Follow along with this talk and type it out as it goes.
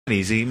it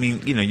easy. I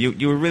mean,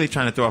 you were really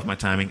trying to throw off my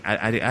timing.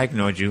 I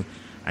ignored you.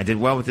 I did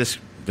well with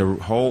the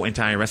whole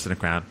entire rest of the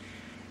crowd,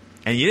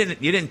 and you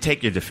didn't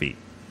take your defeat.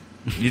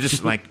 You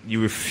just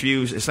you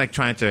refuse. It's like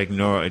trying to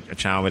ignore a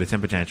child with a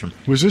temper tantrum.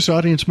 Was this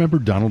audience member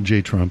Donald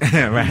J. Trump?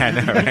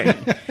 Right.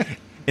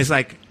 It's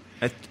like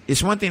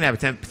it's one thing to have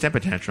a temper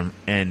tantrum,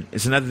 and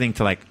it's another thing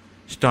to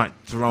start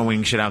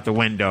throwing shit out the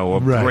window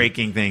or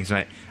breaking things.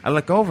 Right. I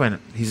look over and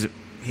he's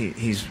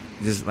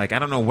just I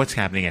don't know what's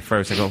happening at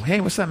first. I go,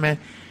 hey, what's up, man?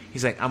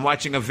 He's like, I'm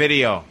watching a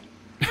video.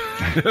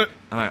 I'm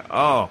like,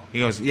 oh. He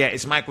goes, yeah,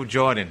 it's Michael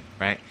Jordan,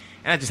 right?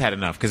 And I just had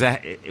enough because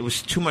it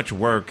was too much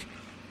work.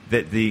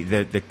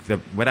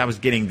 The what I was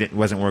getting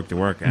wasn't worth the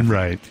work effort.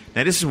 Right.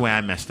 Now this is where I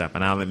messed up,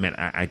 and I'll admit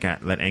I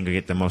let anger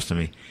get the most of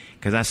me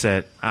because I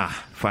said,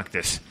 fuck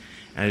this.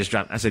 And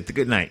I said,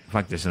 good night,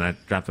 fuck this, and I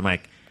dropped the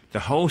mic. The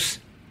host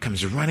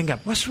comes running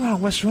up, what's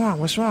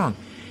wrong?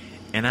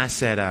 And I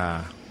said,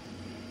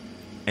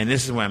 and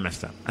this is where I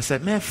messed up. I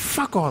said, man,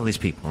 fuck all these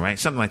people, right?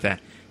 Something like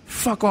that.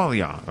 Fuck all of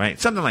y'all, right?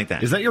 Something like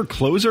that. Is that your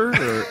closer?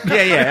 Or?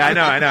 Yeah, I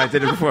know. I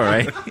did it before,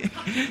 right?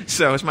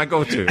 So it's my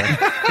go-to,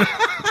 right?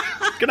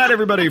 Good night,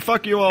 everybody.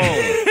 Fuck you all.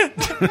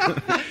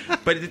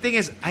 But the thing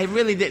is, I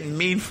really didn't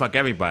mean fuck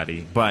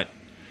everybody, but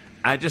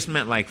I just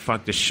meant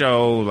fuck the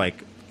show. I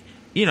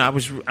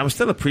was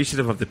still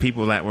appreciative of the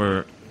people that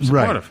were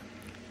supportive. Right.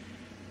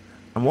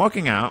 I'm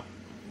walking out,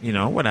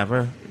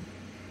 whatever.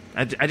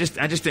 I just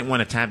didn't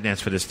want to tap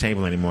dance for this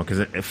table anymore because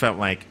it felt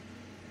like,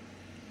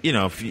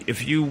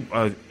 if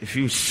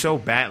you so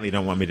badly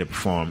don't want me to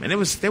perform, and there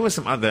was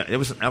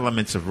some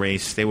elements of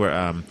race. There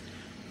were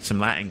some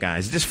Latin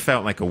guys. It just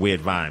felt like a weird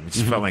vibe. It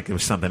just felt like there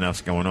was something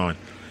else going on.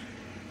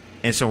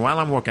 And so while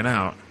I'm walking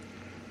out,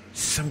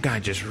 some guy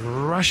just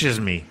rushes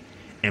me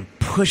and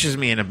pushes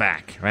me in the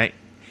back, right?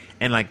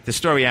 And the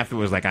story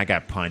afterwards, I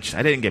got punched.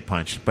 I didn't get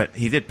punched, but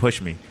he did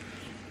push me.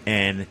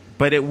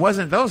 But it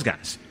wasn't those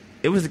guys.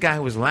 It was the guy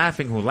who was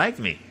laughing who liked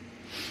me.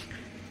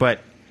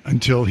 But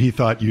until he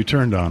thought you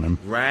turned on him.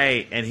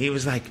 Right. And he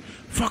was like,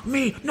 fuck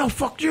me. No,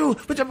 fuck you.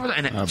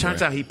 And it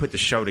turns out he put the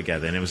show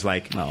together. And it was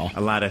a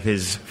lot of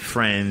his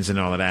friends and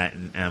all of that.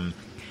 And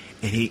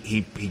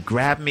he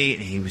grabbed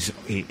me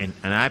and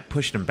I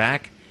pushed him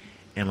back.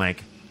 And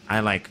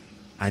I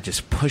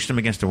just pushed him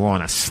against the wall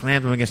and I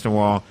slammed him against the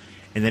wall.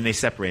 And then they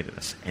separated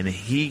us. And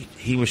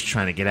he was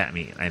trying to get at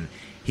me. And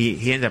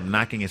he ended up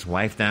knocking his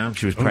wife down.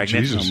 She was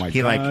pregnant. Jesus. Oh my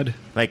God.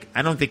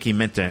 I don't think he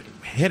meant to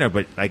hit her,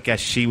 but I guess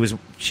she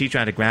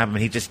tried to grab him,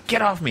 and he just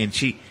get off me, and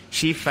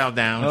she fell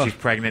down. Oh. She's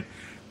pregnant.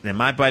 And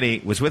my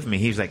buddy was with me.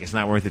 He was like, "It's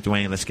not worth it,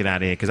 Dwayne. Let's get out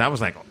of here." Because I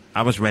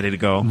was ready to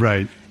go.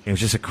 Right. It was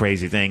just a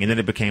crazy thing, and then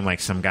it became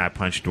some guy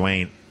punched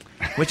Dwayne,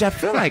 which I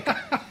feel like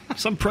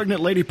some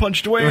pregnant lady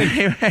punched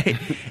Dwayne. Right.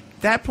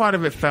 That part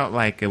of it felt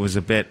like it was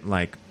a bit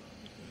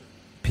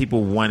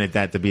people wanted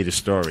that to be the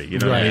story,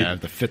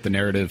 right? To fit the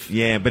narrative.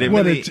 Yeah, but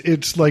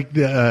it's like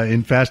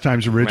in Fast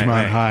Times at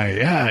Ridgemont High.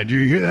 Yeah, do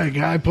you hear that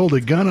guy pulled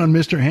a gun on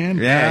Mr. Hand?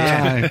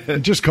 Yeah. I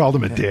just called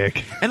him a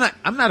dick. And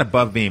I'm not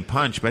above being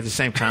punched, but at the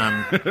same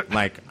time,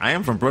 I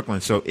am from Brooklyn,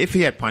 so if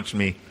he had punched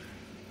me,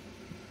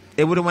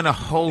 it would have went a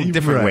whole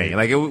different way.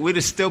 We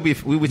would still be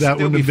that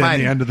wouldn't have been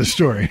the end of the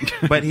story.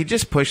 But he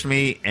just pushed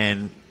me,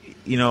 and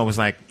it was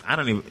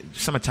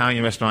some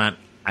Italian restaurant.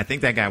 I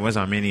think that guy was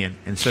Armenian,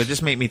 and so it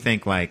just made me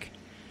think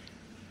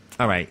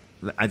all right,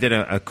 I did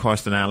a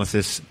cost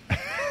analysis.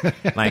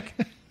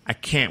 I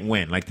can't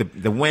win.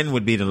 The win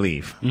would be to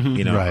leave.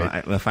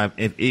 Right.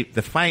 If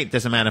the fight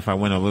doesn't matter if I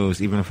win or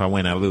lose. Even if I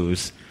win, I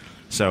lose.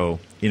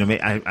 So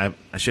I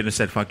shouldn't have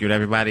said fuck you to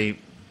everybody.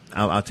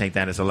 I'll take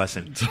that as a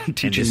lesson.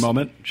 Teaching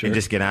moment. Sure. And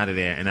just get out of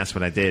there. And that's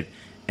what I did.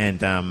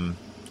 And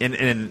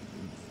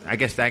I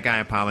guess that guy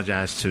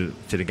apologized to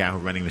the guy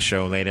who's running the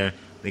show later.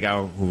 The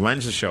guy who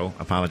runs the show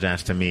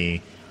apologized to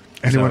me.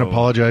 Anyone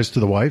apologize to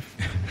the wife?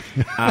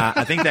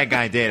 I think that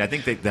guy did. I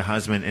think the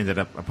husband ended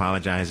up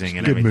apologizing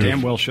and Good everything. move.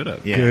 Damn well should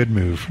have. Yeah. Good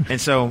move.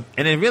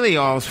 And it really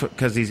all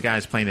because these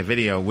guys playing the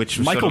video, which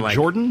was Michael sort of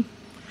Jordan?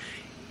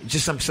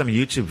 Just some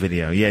YouTube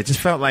video. Yeah, it just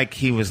felt like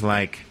he was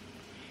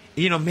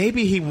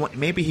maybe he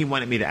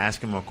wanted me to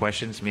ask him more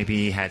questions. Maybe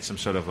he had some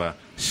sort of a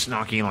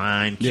snarky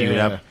line queued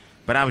up.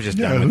 But I was just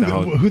done with the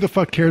whole... Who the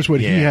fuck cares what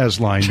he has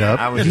lined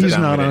up? He's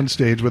not on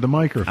stage with a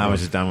microphone. I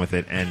was just done with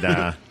it.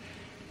 And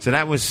so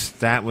that was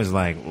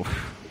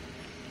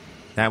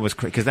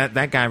because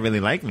that guy really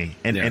liked me,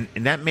 and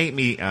that made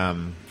me.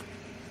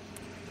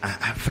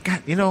 I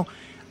forgot.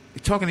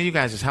 Talking to you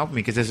guys has helped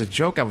me because there's a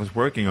joke I was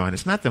working on.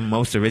 It's not the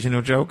most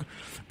original joke,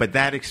 but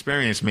that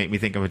experience made me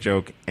think of a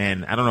joke,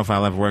 and I don't know if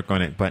I'll ever work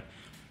on it. But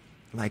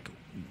like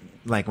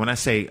when I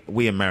say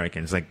we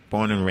Americans,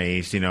 born and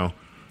raised,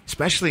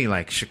 especially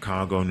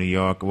Chicago, New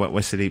York.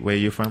 What city? Where are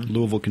you from?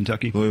 Louisville,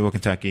 Kentucky. Louisville,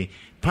 Kentucky.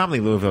 Probably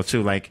Louisville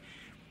too.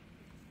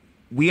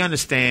 We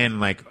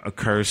understand a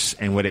curse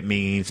and what it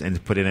means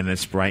and put it in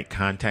its right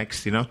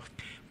context,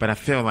 But I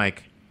feel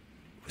like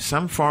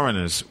some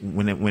foreigners,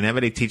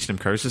 whenever they teach them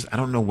curses, I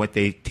don't know what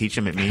they teach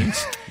them it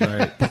means.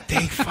 Right. But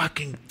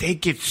they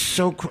get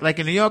so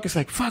in New York, it's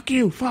fuck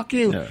you.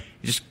 Yeah.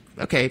 Just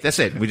okay, that's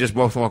it. We just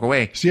both walk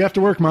away. See you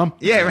after work, Mom.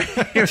 Yeah,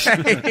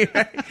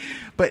 right.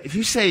 But if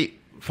you say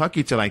fuck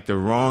you to like the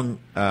wrong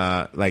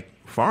like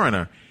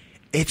foreigner,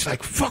 it's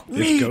like fuck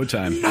me. It's go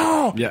time.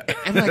 No. Yeah.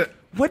 I'm like,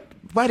 what,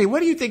 buddy? What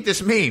do you think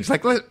this means?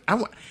 Like,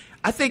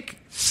 I think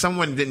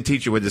someone didn't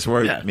teach you what this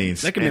word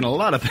means. That can mean a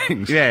lot of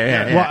things.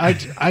 Yeah. Well,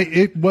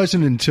 it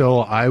wasn't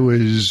until I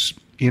was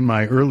in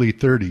my early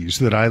 30s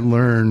that I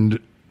learned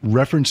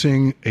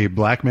referencing a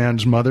black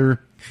man's mother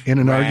in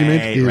an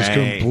argument is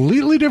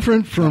completely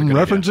different from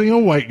referencing a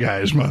white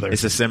guy's mother.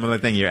 It's a similar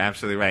thing. You're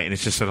absolutely right. And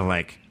it's just sort of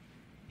like,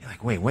 you're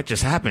like, wait, what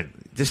just happened?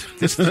 This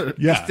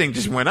thing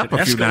just went up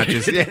a few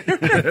notches. Yeah.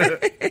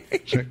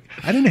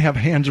 I didn't have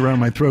hands around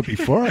my throat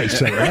before I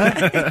said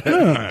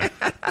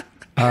that.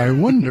 I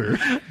wonder.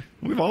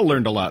 We've all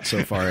learned a lot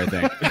so far, I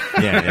think.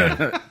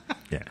 Yeah.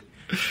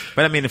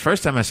 But I mean, the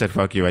first time I said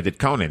 "fuck you," I did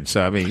Conan.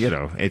 So I mean,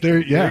 there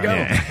you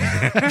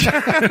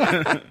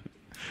go.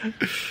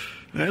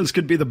 This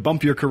could be the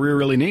bump your career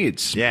really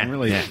needs. Yeah,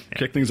 really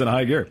kick things in a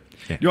high gear.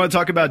 Yeah. You want to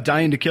talk about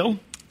Dying to Kill?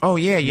 Oh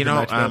yeah,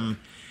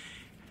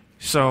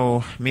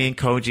 so me and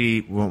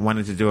Koji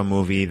wanted to do a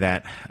movie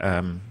that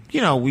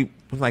we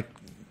like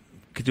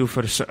could do for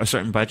a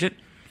certain budget,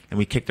 and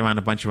we kicked around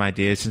a bunch of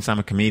ideas. Since I'm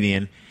a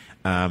comedian,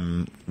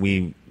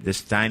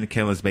 this Dying to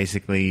Kill is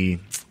basically,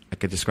 I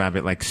could describe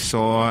it like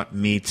Saw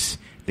meets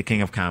The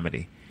King of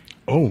Comedy.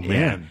 Oh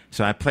man! Yeah.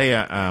 So I play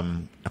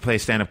a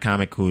stand-up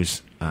comic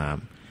who's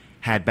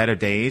had better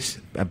days,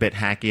 a bit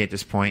hacky at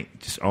this point,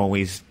 just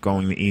always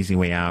going the easy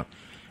way out,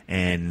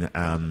 and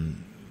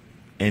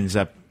ends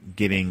up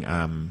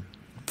getting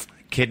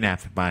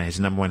kidnapped by his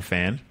number one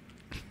fan,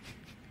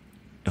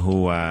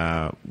 who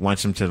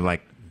wants him to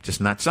like just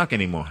not suck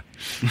anymore.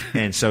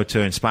 And so to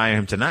inspire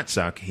him to not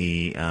suck,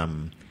 he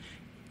kind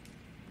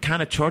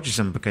of tortures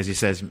him because he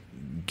says,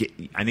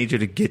 I need you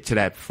to get to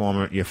that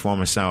your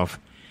former self,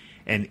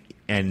 and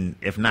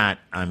if not,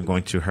 I'm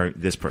going to hurt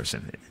this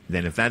person.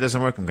 Then if that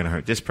doesn't work, I'm going to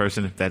hurt this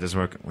person. If that doesn't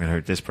work, I'm going to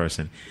hurt this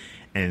person.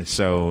 And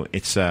so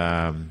it's sort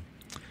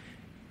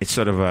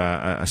of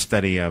a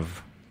study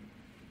of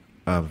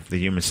the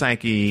human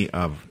psyche,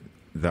 of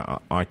the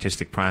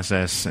artistic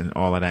process, and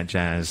all of that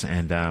jazz.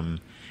 And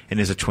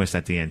there's a twist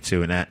at the end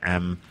too.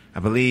 And I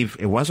believe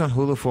it was on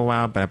Hulu for a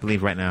while, but I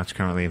believe right now it's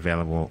currently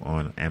available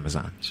on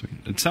Amazon. Sweet.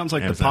 It sounds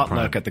like Amazon the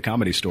potluck Prime. At the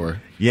Comedy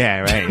Store. Yeah,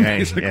 right.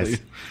 Basically. Yes.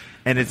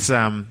 And it's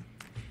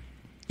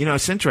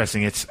it's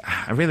interesting.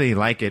 I really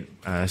like it,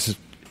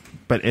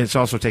 but it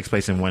also takes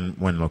place in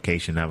one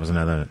location. That was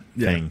another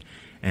thing,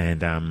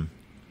 and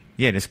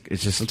it's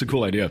just That's a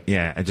cool idea.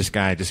 Yeah,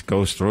 guy just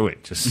goes through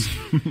it, just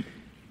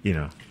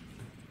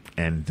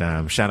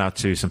And shout out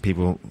to some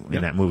people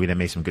in that movie that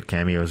made some good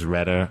cameos.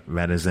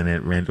 Retta's in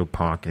it. Randall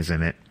Park is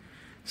in it.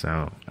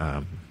 So,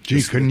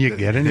 couldn't you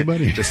get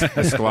anybody? The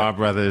Sklar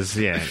brothers,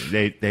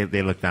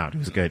 they looked out. It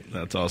was good.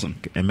 That's awesome.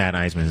 And Matt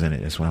Eisman's in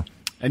it as well.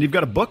 And you've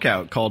got a book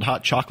out called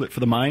Hot Chocolate for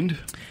the Mind.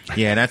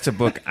 Yeah, that's a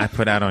book I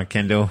put out on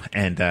Kindle.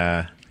 And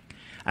I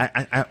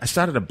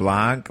started a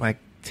blog like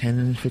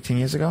 10, 15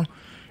 years ago.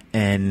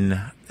 And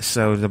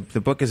so the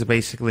book is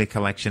basically a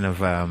collection of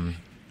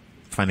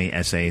funny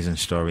essays and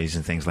stories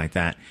and things like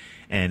that.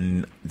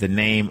 And the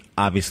name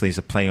obviously is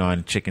a play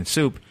on chicken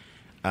soup.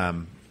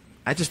 I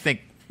just think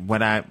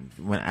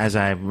as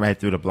I read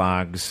through the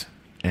blogs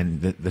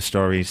and the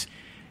stories,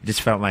 it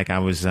just felt like I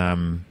was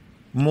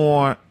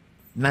more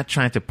not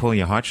trying to pull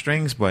your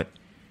heartstrings, but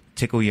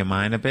tickle your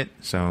mind a bit.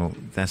 So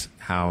that's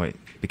how it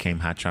became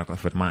Hot Chocolate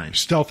for the Mind.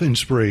 Stealth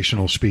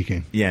inspirational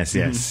speaking. Yes,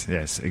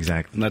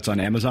 exactly. And that's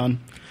on Amazon?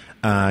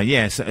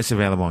 Yes, it's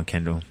available on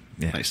Kindle.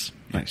 Yeah.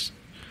 Nice.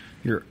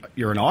 You're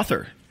an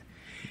author.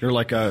 You're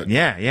like a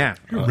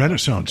You're a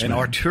Renaissance an man.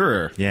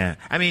 auteur. Yeah,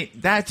 I mean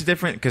that's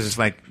different because it's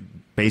like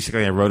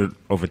basically I wrote it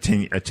over a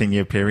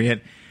 10-year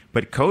period.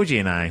 But Koji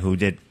and I, who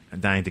did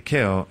Dying to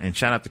Kill, and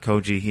shout out to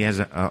Koji, he has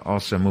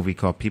also a movie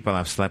called People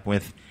I've Slept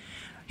With.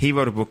 He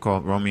wrote a book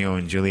called Romeo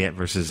and Juliet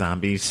versus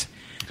Zombies,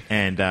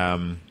 and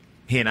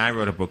he and I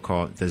wrote a book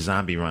called The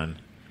Zombie Run,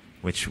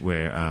 which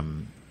we're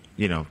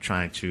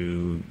trying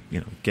to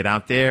get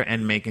out there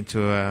and make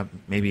into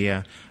maybe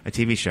a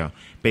TV show.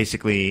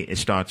 Basically, it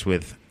starts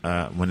with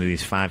one of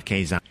these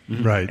 5K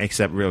zombies, right?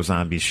 Except real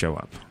zombies show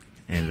up,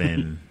 and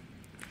then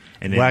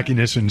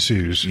wackiness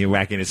ensues. Yeah,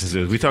 wackiness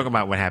ensues. We talk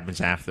about what happens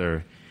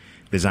after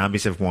the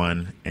zombies have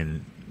won,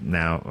 and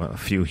now a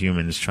few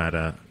humans try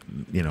to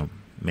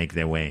make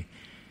their way,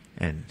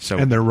 and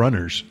they're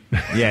runners.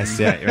 Yes,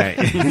 yeah,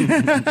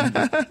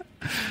 right.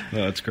 Oh,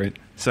 that's great.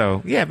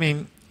 So yeah, I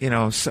mean,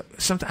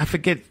 sometimes I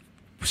forget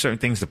certain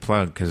things to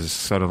plug because it's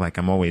sort of like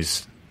I'm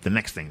always the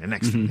next thing,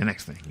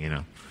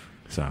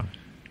 So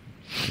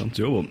Sounds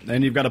doable.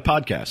 And you've got a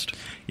podcast.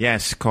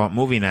 Yes, called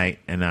Movie Night,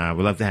 and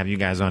we'd love to have you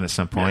guys on at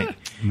some point.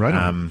 Yeah. Right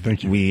on.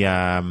 Thank you.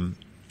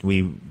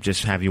 We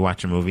just have you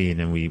watch a movie and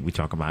then we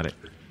talk about it.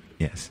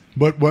 Yes.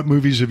 What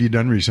movies have you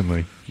done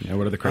recently? Yeah,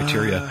 what are the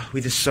criteria?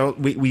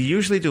 We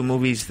usually do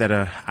movies that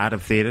are out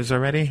of theaters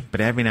already,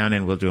 but every now and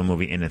then we'll do a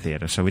movie in a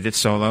theater. So we did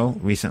Solo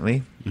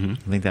recently. Mm-hmm.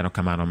 I think that'll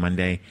come out on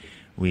Monday.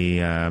 We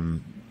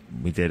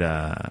We did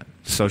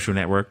Social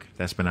Network.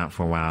 That's been out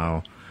for a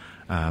while.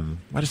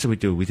 What else did we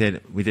do? We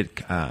did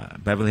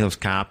Beverly Hills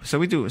Cop. So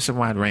we do it's a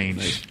wide range.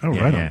 Nice. Oh,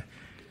 right on. Yeah.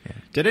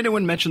 Did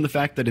anyone mention the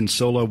fact that in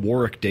Solo,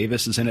 Warwick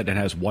Davis is in it and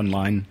has one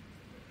line?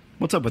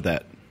 What's up with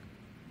that?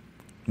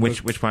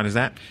 Which part is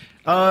that?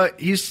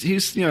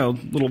 He's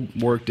little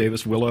Warwick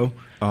Davis Willow.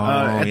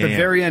 At the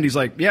very end, he's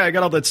like, "Yeah, I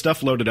got all that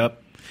stuff loaded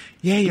up."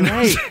 Yeah, you're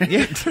right.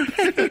 Yeah.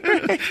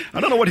 I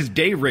don't know what his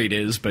day rate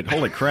is, but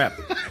holy crap!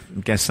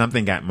 Guess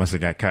something must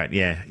have got cut.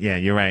 Yeah,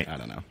 you're right. I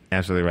don't know.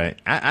 Absolutely right.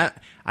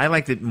 I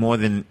liked it more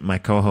than my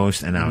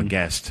co-host and our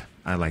guest.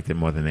 I liked it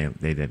more than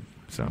they did.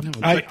 So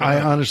I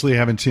honestly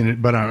haven't seen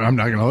it, but I'm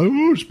not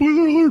going to.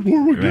 Spoiler alert!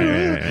 Warwick.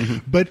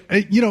 Right. But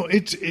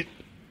it's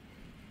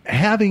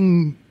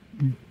having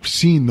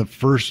seen the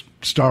first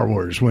Star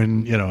Wars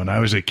when and I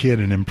was a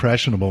kid and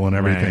impressionable and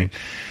everything.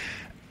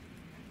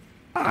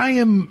 Right. I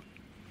am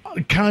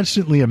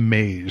constantly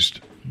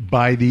amazed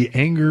by the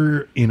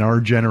anger in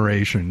our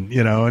generation,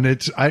 and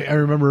it's, I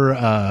remember,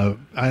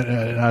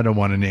 I don't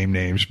want to name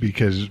names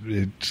because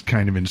it's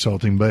kind of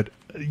insulting, but,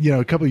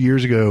 a couple of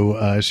years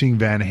ago, seeing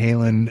Van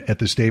Halen at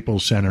the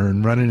Staples Center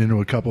and running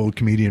into a couple of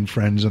comedian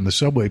friends on the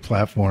subway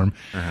platform,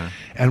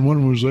 and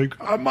one was like,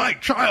 my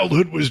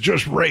childhood was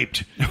just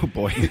raped. Oh,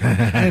 boy.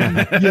 And,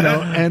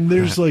 and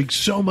there's like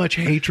so much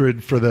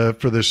hatred for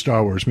the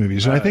Star Wars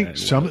movies. And I think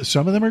some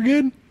of them are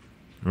good.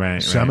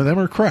 Right. Some of them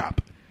are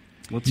crap.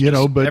 But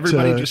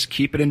everybody just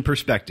keep it in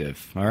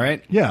perspective, all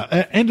right? Yeah,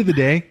 at end of the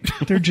day,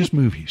 they're just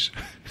movies.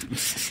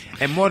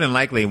 And more than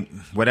likely,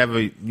 whatever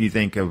you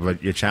think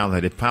of your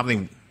childhood, it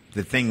probably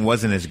the thing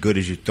wasn't as good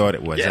as you thought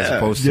it was, as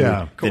opposed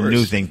to the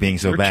new thing being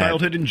so bad.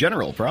 Childhood in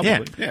general,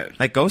 probably. Yeah.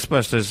 Like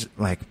Ghostbusters,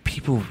 like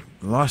people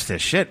lost their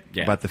shit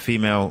about the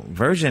female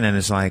version, and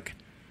it's like,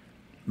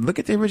 look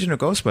at the original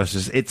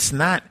Ghostbusters. It's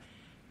not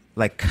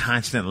like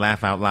constant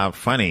laugh out loud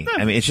funny.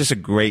 I mean, it's just a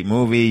great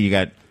movie. You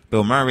got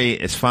Bill Murray.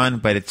 It's fun,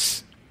 but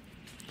it's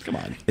come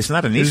on. It's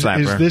not a knee slapper.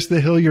 Is this the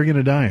hill you're going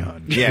to die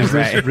on? Yeah,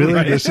 right. Really?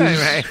 Right. This is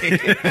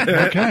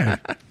okay.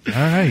 All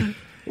right.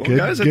 Well,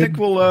 guys, I think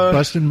we'll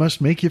busting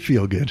must make you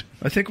feel good.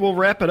 I think we'll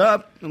wrap it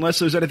up, unless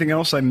there's anything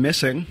else I'm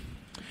missing.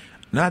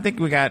 No, I think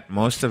we got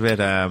most of it.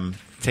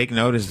 Take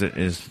Note is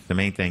the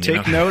main thing.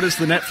 Take Note is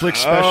the Netflix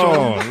special.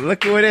 Oh,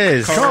 look who it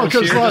is. Carl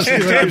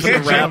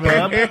Kozlowski. Wrap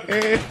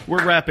up.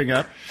 We're wrapping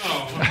up.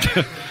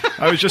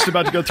 I was just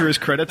about to go through his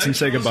credits and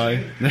say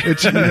goodbye.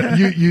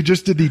 You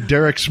just did the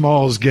Derek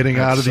Smalls getting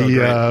out of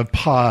the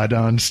pod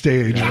on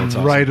stage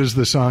right as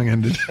the song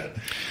ended.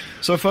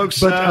 So, folks.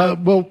 But,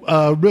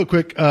 real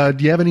quick, do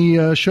you have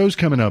any shows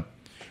coming up?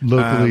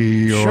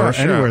 Locally or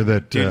anywhere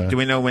that... do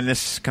we know when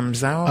this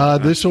comes out?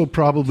 This will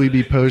probably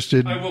be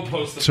posted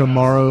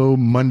tomorrow,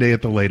 Monday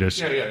at the latest.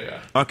 Yeah.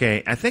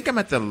 Okay, I think I'm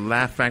at the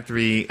Laugh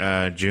Factory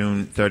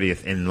June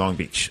 30th in Long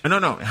Beach. Oh,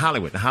 no,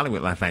 Hollywood. The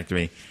Hollywood Laugh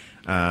Factory.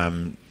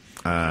 Not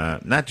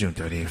June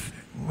 30th.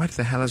 What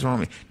the hell is wrong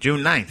with me?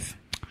 June 9th.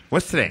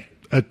 What's today?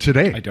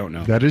 Today. I don't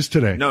know. That is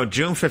today. No,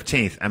 June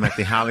 15th. I'm at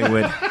the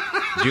Hollywood...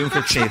 June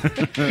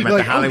 15th. I'm at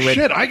like, the Hollywood. Oh,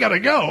 shit, I gotta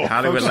go.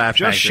 Hollywood Laugh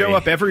Factory. Just show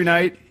up every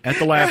night at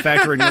the Laugh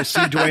Factory and you'll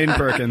see Dwayne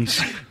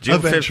Perkins. June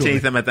Eventually.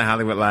 15th, I'm at the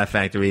Hollywood Laugh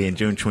Factory, and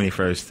June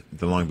 21st,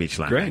 the Long Beach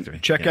Laugh Factory.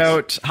 Check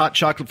out Hot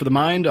Chocolate for the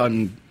Mind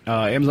on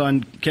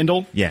Amazon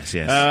Kindle. Yes.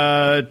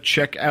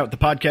 Check out the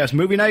podcast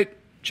Movie Night.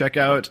 Check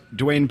out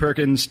Dwayne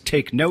Perkins'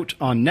 Take Note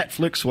on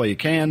Netflix while you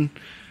can.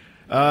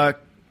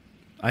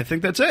 I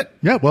think that's it.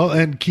 Yeah, well,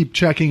 and keep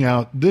checking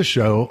out this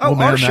show. Oh,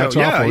 Man, our show. That's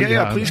Awful.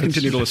 Yeah. Please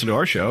continue to listen to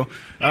our show.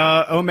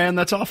 Oh, Man,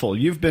 That's Awful.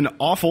 You've been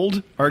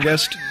awfuled. Our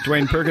guest,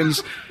 Dwayne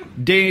Perkins,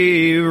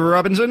 Dave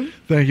Robinson.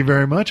 Thank you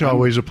very much.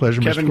 Always a pleasure,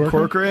 Kevin Mr.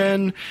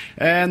 Corcoran.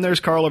 And there's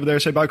Carl over there.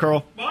 Say bye,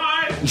 Carl.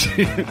 Bye.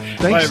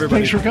 Bye,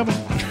 everybody. Thanks for coming.